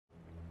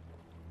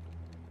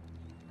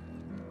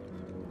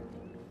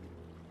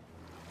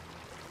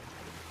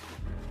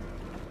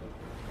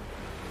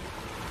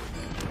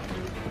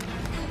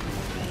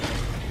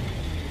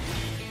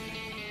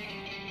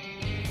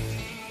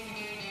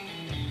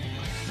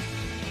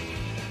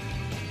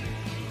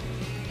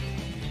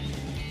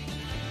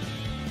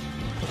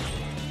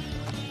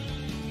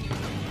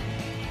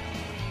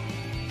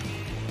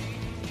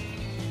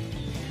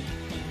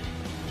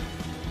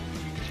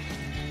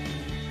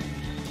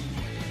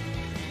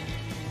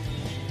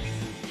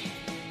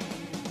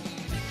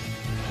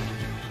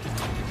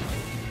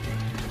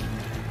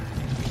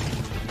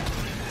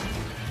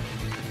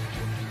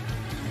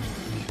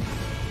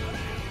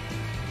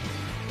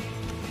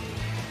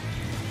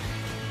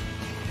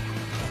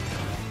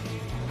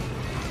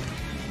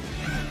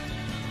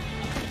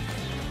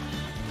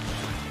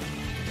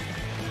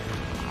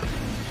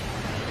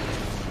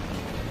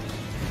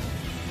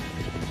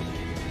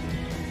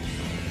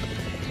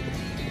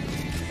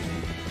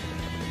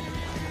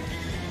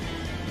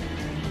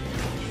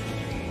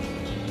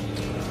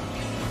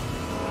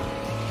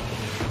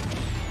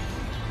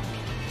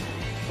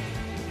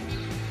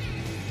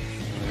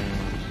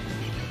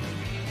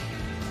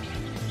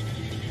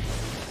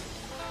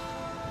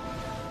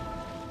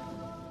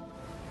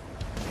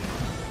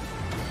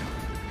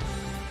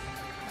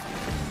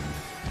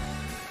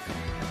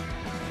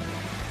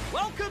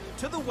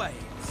the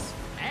waves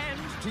and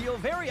to your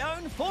very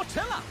own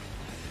flotilla.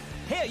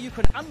 Here you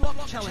can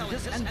unlock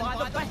challenges and buy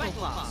the battle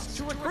pass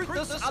to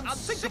recruit this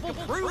unsinkable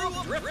crew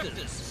of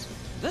drifters.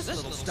 This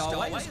little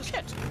stowaway is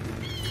Kit.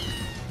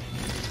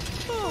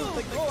 Oh,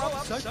 they grow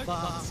up so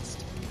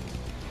fast.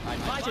 I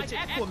invited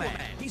Aquaman.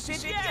 He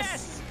said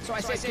yes. So I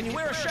said, can you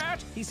wear a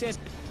shirt? He said,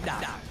 no.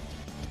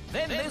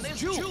 Then there's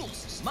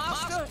Jules,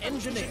 master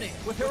engineer,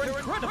 with her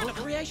incredible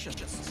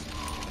creations.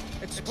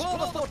 Explore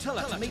the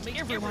flotilla to meet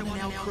everyone in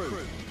our crew.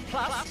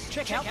 Plus,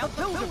 check out the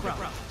Builder-Grub.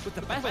 With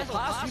the battle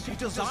pass, you can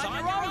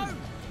design your own.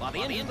 By the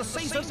end of the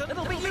season,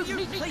 it'll be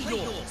uniquely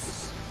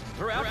yours.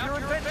 Throughout your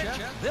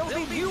adventure, there'll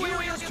be new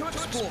areas to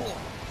explore,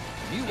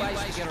 new ways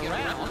to get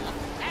around,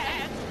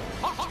 and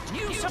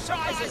new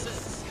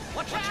surprises.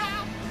 Watch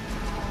out!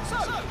 So,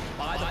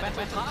 buy the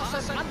battle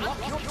pass and unlock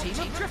your team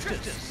of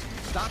drifters.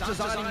 Start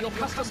designing your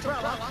custom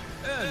umbrella,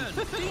 earn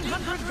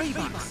 1,500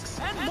 V-Bucks,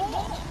 and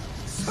more.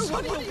 So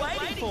what are you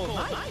waiting for,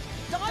 mate?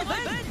 Dive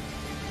in!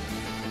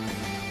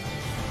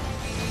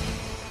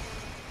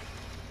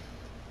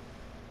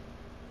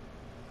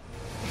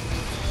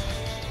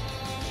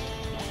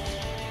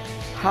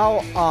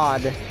 How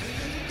odd.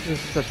 This is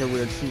such a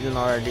weird season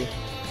already.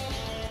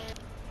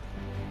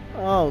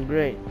 Oh,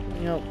 great.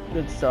 You know,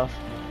 good stuff.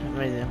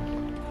 Amazing.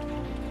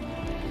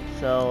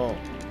 So,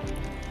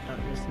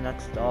 just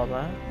next to all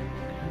that.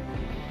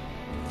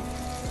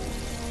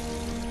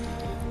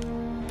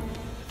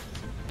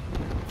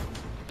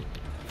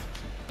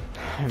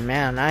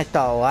 Man, I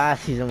thought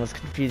last season was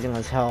confusing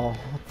as hell.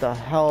 What the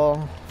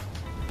hell?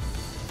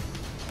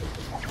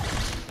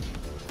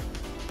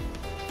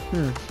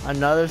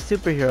 Another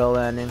superhero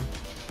landing.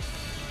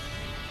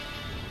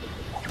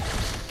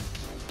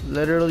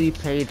 Literally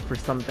paid for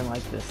something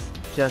like this,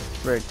 just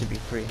for it to be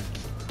free.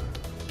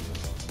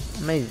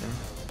 Amazing.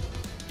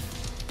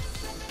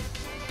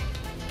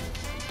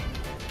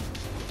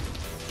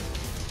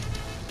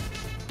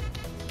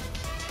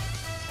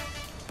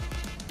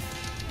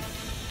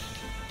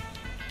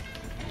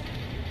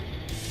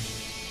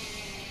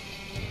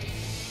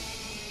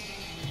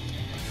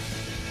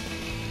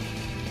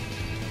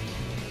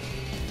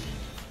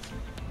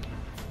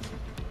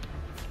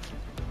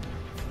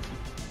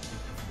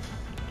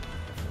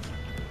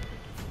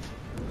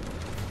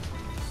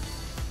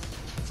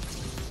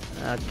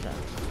 Okay.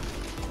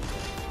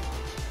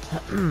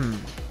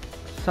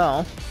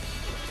 So,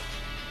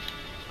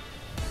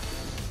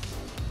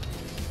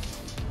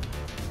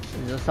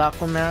 is this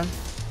Aquaman?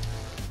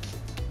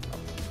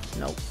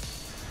 Nope.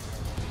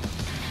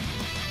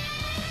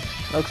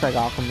 Looks like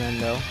Aquaman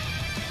though.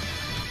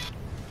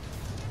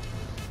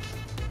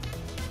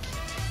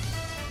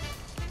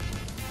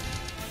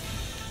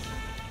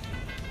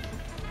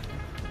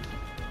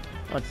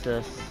 What's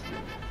this?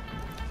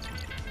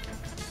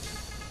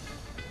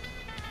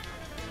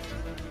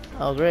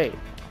 Oh great,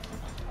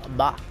 a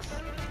box.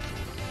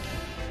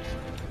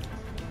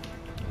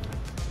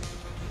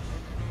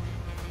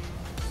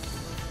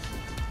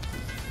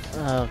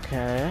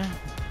 Okay.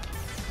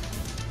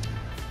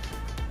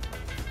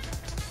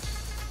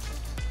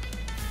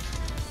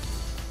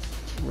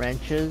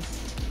 Wrenches.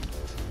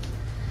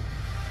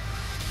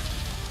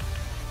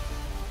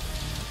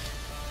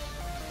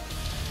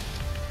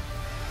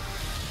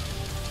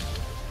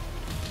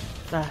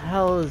 The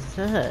hell is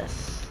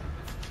this?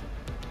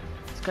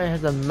 This guy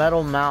has a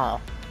metal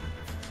mouth.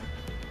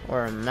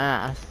 Or a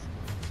mask.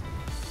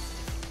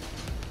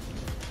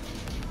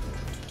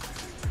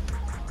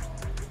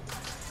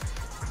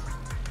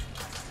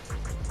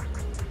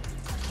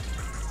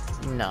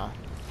 No.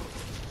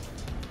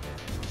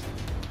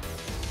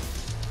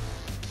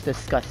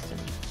 Disgusting.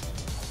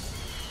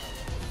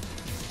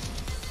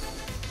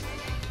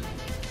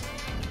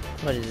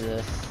 What is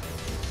this?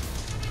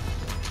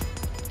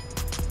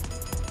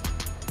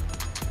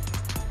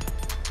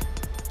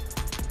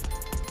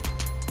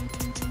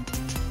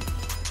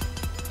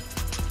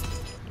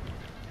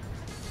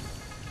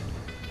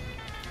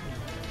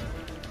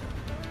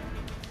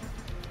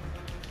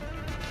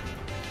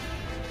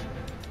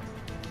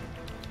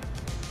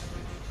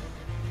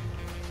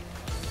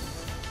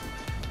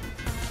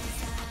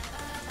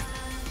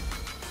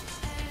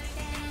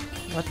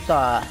 What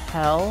the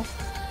hell?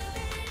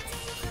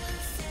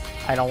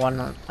 I don't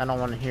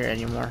wanna hear it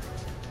anymore.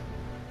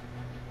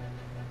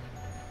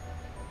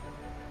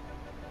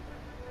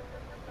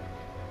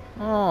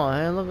 Oh,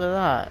 hey, look at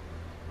that.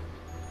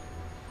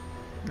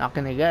 Not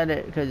gonna get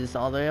it because it's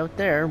all the way out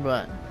there,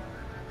 but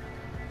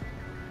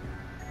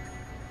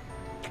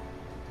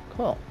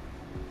cool.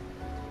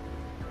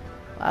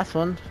 Last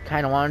one,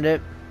 kinda wanted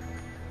it.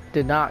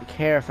 Did not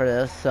care for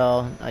this,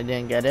 so I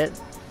didn't get it.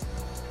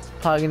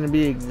 Probably gonna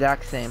be the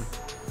exact same,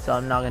 so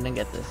I'm not gonna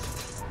get this.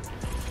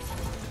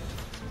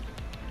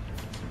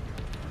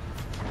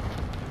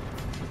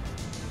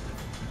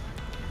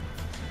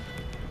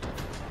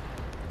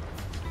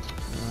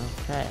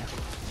 Okay.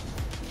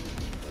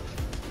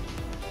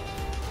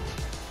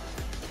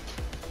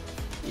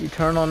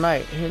 Eternal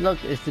Night. Hey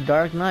look, it's the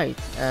Dark Knight,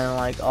 and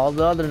like all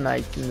the other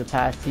nights in the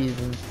past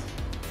seasons,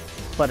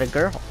 but a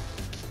girl.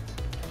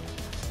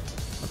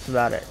 What's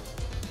about it.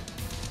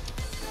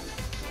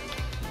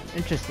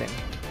 Interesting.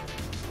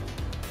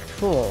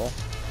 Cool.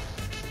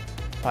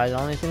 Probably the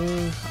only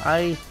thing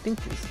I think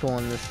is cool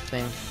in this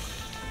thing.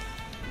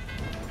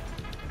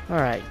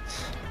 Alright.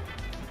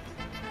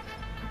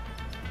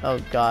 Oh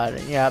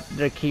god, yeah,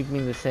 they're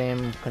keeping the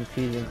same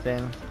confusing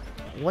thing.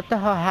 What the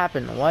hell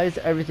happened? Why is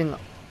everything...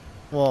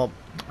 Well,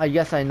 I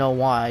guess I know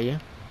why.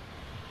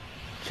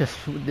 Just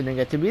didn't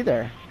get to be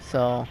there,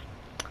 so...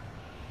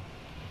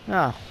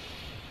 Yeah.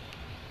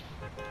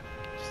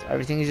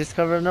 Everything is just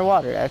covered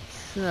underwater,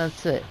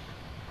 that's it.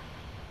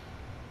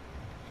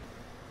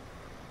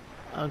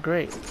 Oh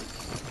great.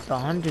 The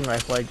hunting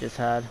rifle I just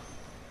had.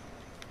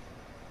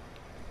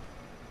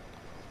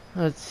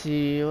 Let's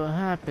see what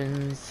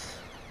happens.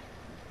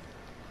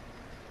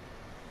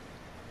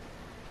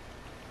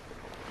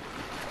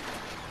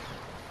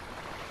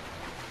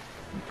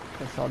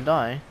 Guess I'll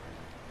die.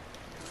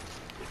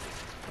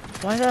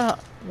 Why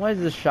does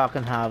this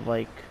shotgun have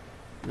like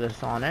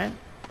this on it?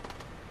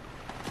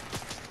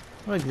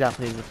 What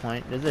exactly is the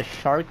point? There's a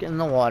shark in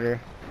the water.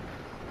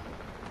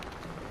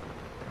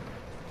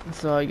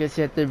 So I guess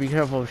you have to be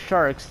careful of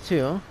sharks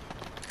too.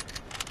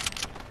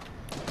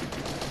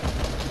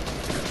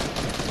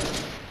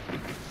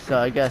 So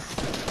I guess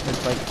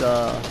it's like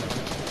the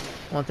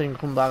one thing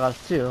from Black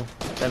Ops 2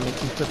 that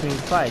makes you flipping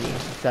fighting,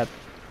 except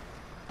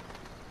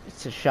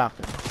it's a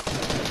shotgun.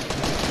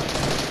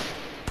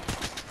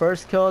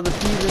 First kill of the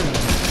season.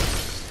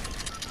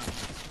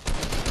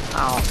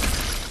 Ow.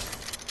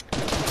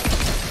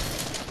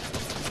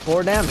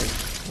 4 damage.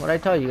 What'd I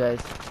tell you guys?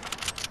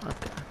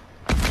 Okay.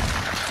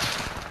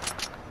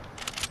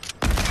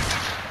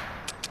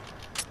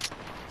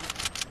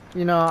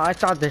 You know, I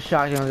thought this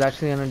shotgun was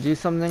actually gonna do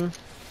something.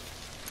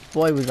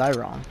 Boy, was I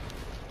wrong.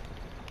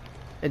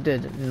 It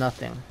did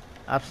nothing.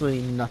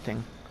 Absolutely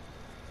nothing.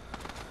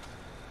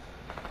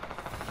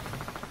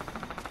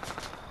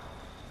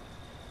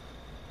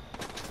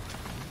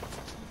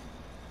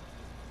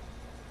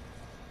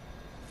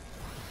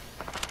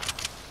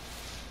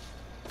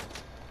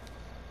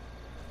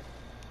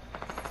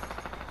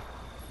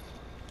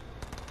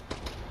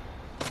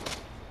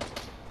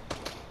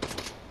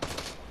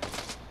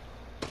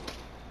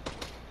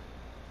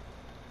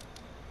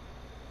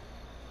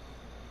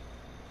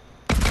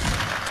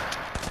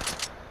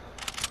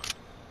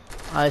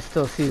 I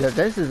still see that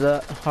this is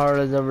as hard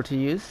as ever to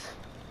use.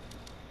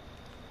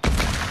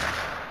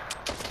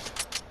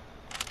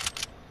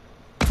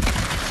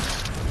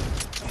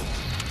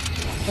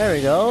 There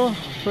we go.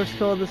 First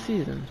kill of the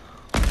season.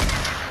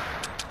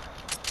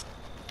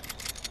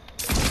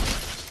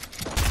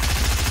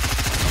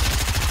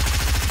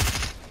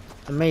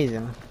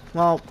 Amazing.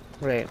 Well,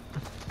 great.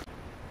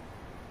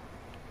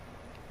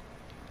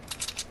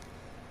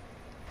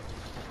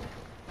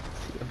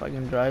 See if I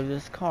can drive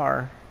this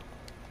car.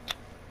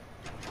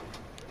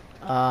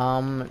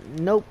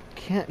 Nope,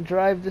 can't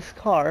drive this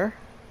car.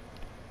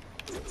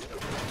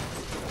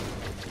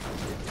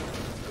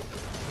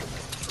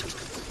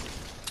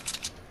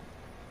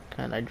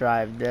 Can I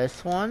drive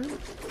this one?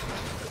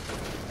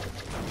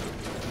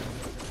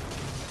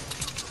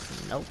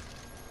 Nope.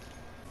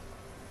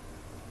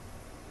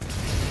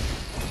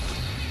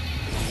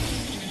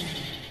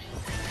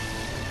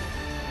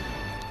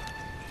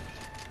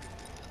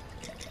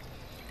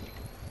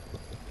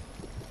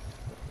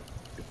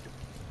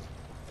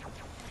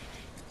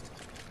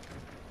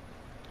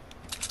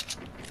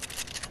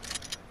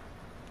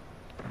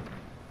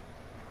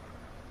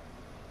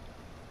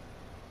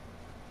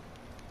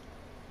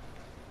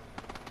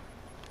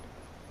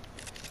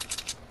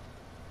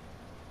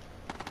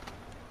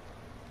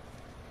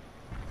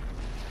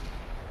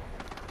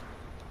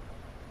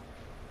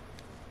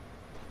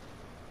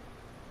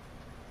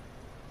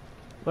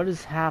 What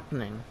is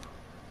happening?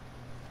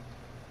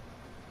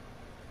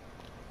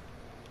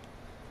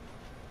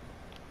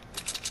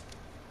 It's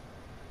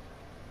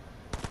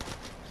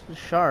a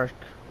shark.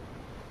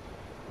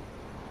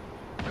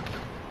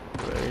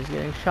 Where he's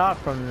getting shot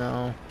from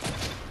though?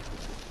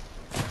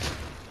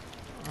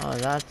 Oh,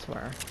 that's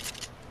where.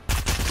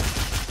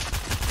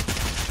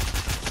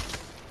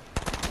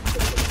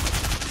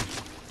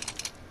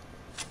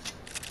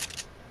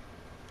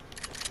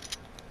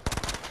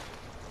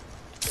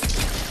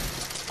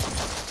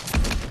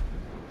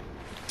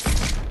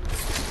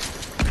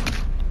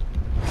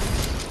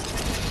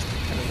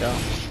 Go.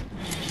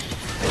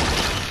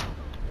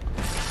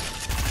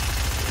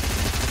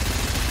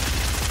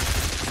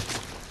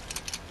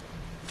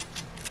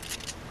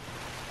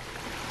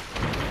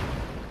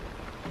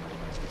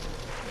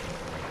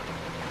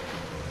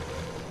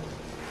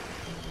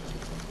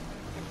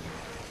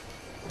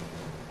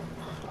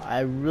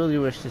 I really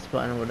wish this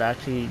button would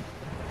actually...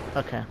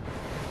 Okay.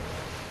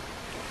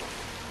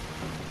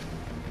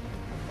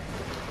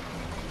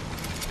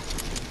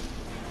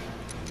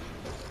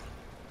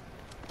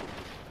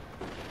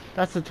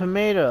 That's a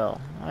tomato.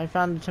 I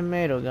found a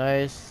tomato,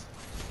 guys.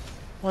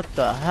 What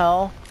the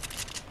hell?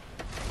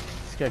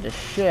 Scared the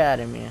shit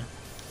out of me.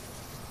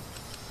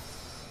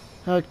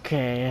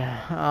 Okay,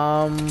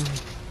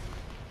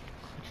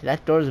 See,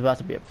 that door's about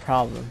to be a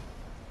problem.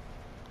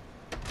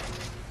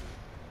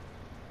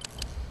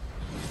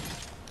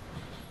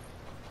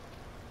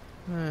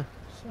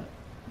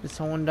 Did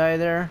someone die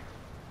there?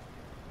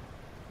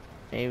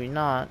 Maybe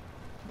not.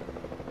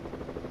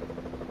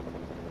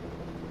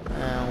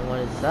 And what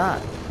is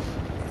that?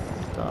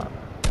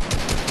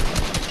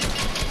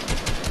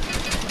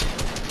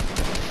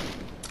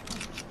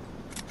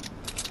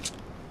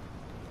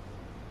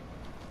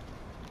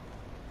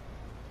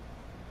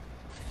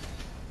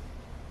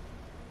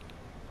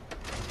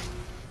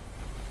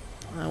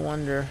 I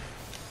wonder.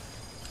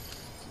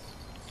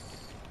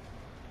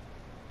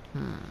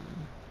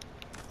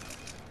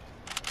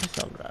 Guess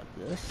I'll grab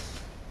this.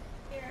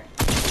 Here.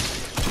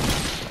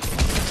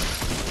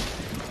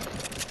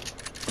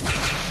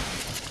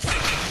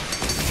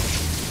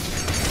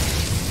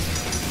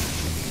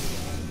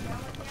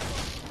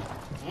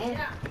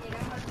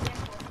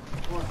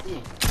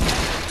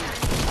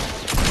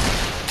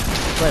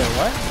 Wait,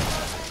 what?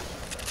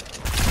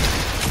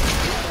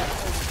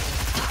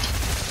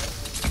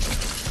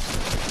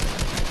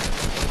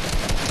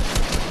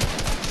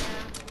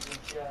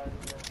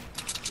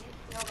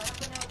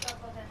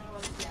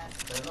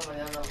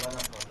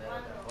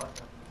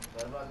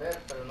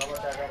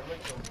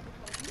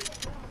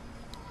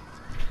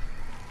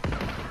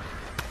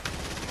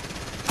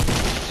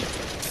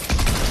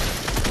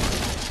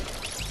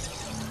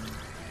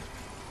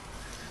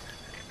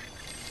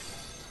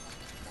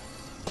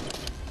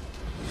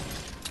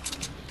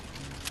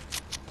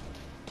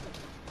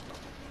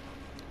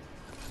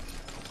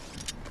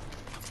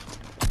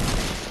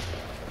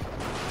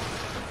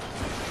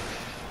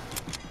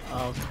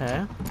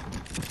 Okay.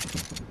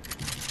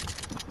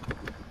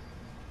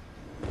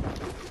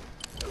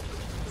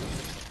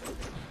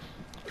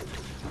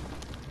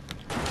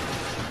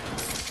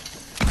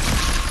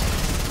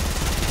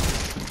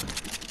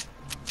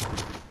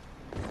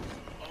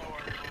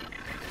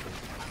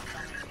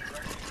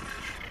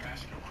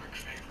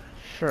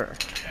 Sure.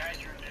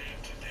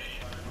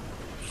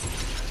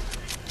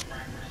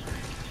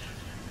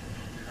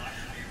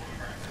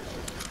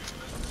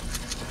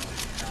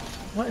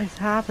 What is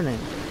happening?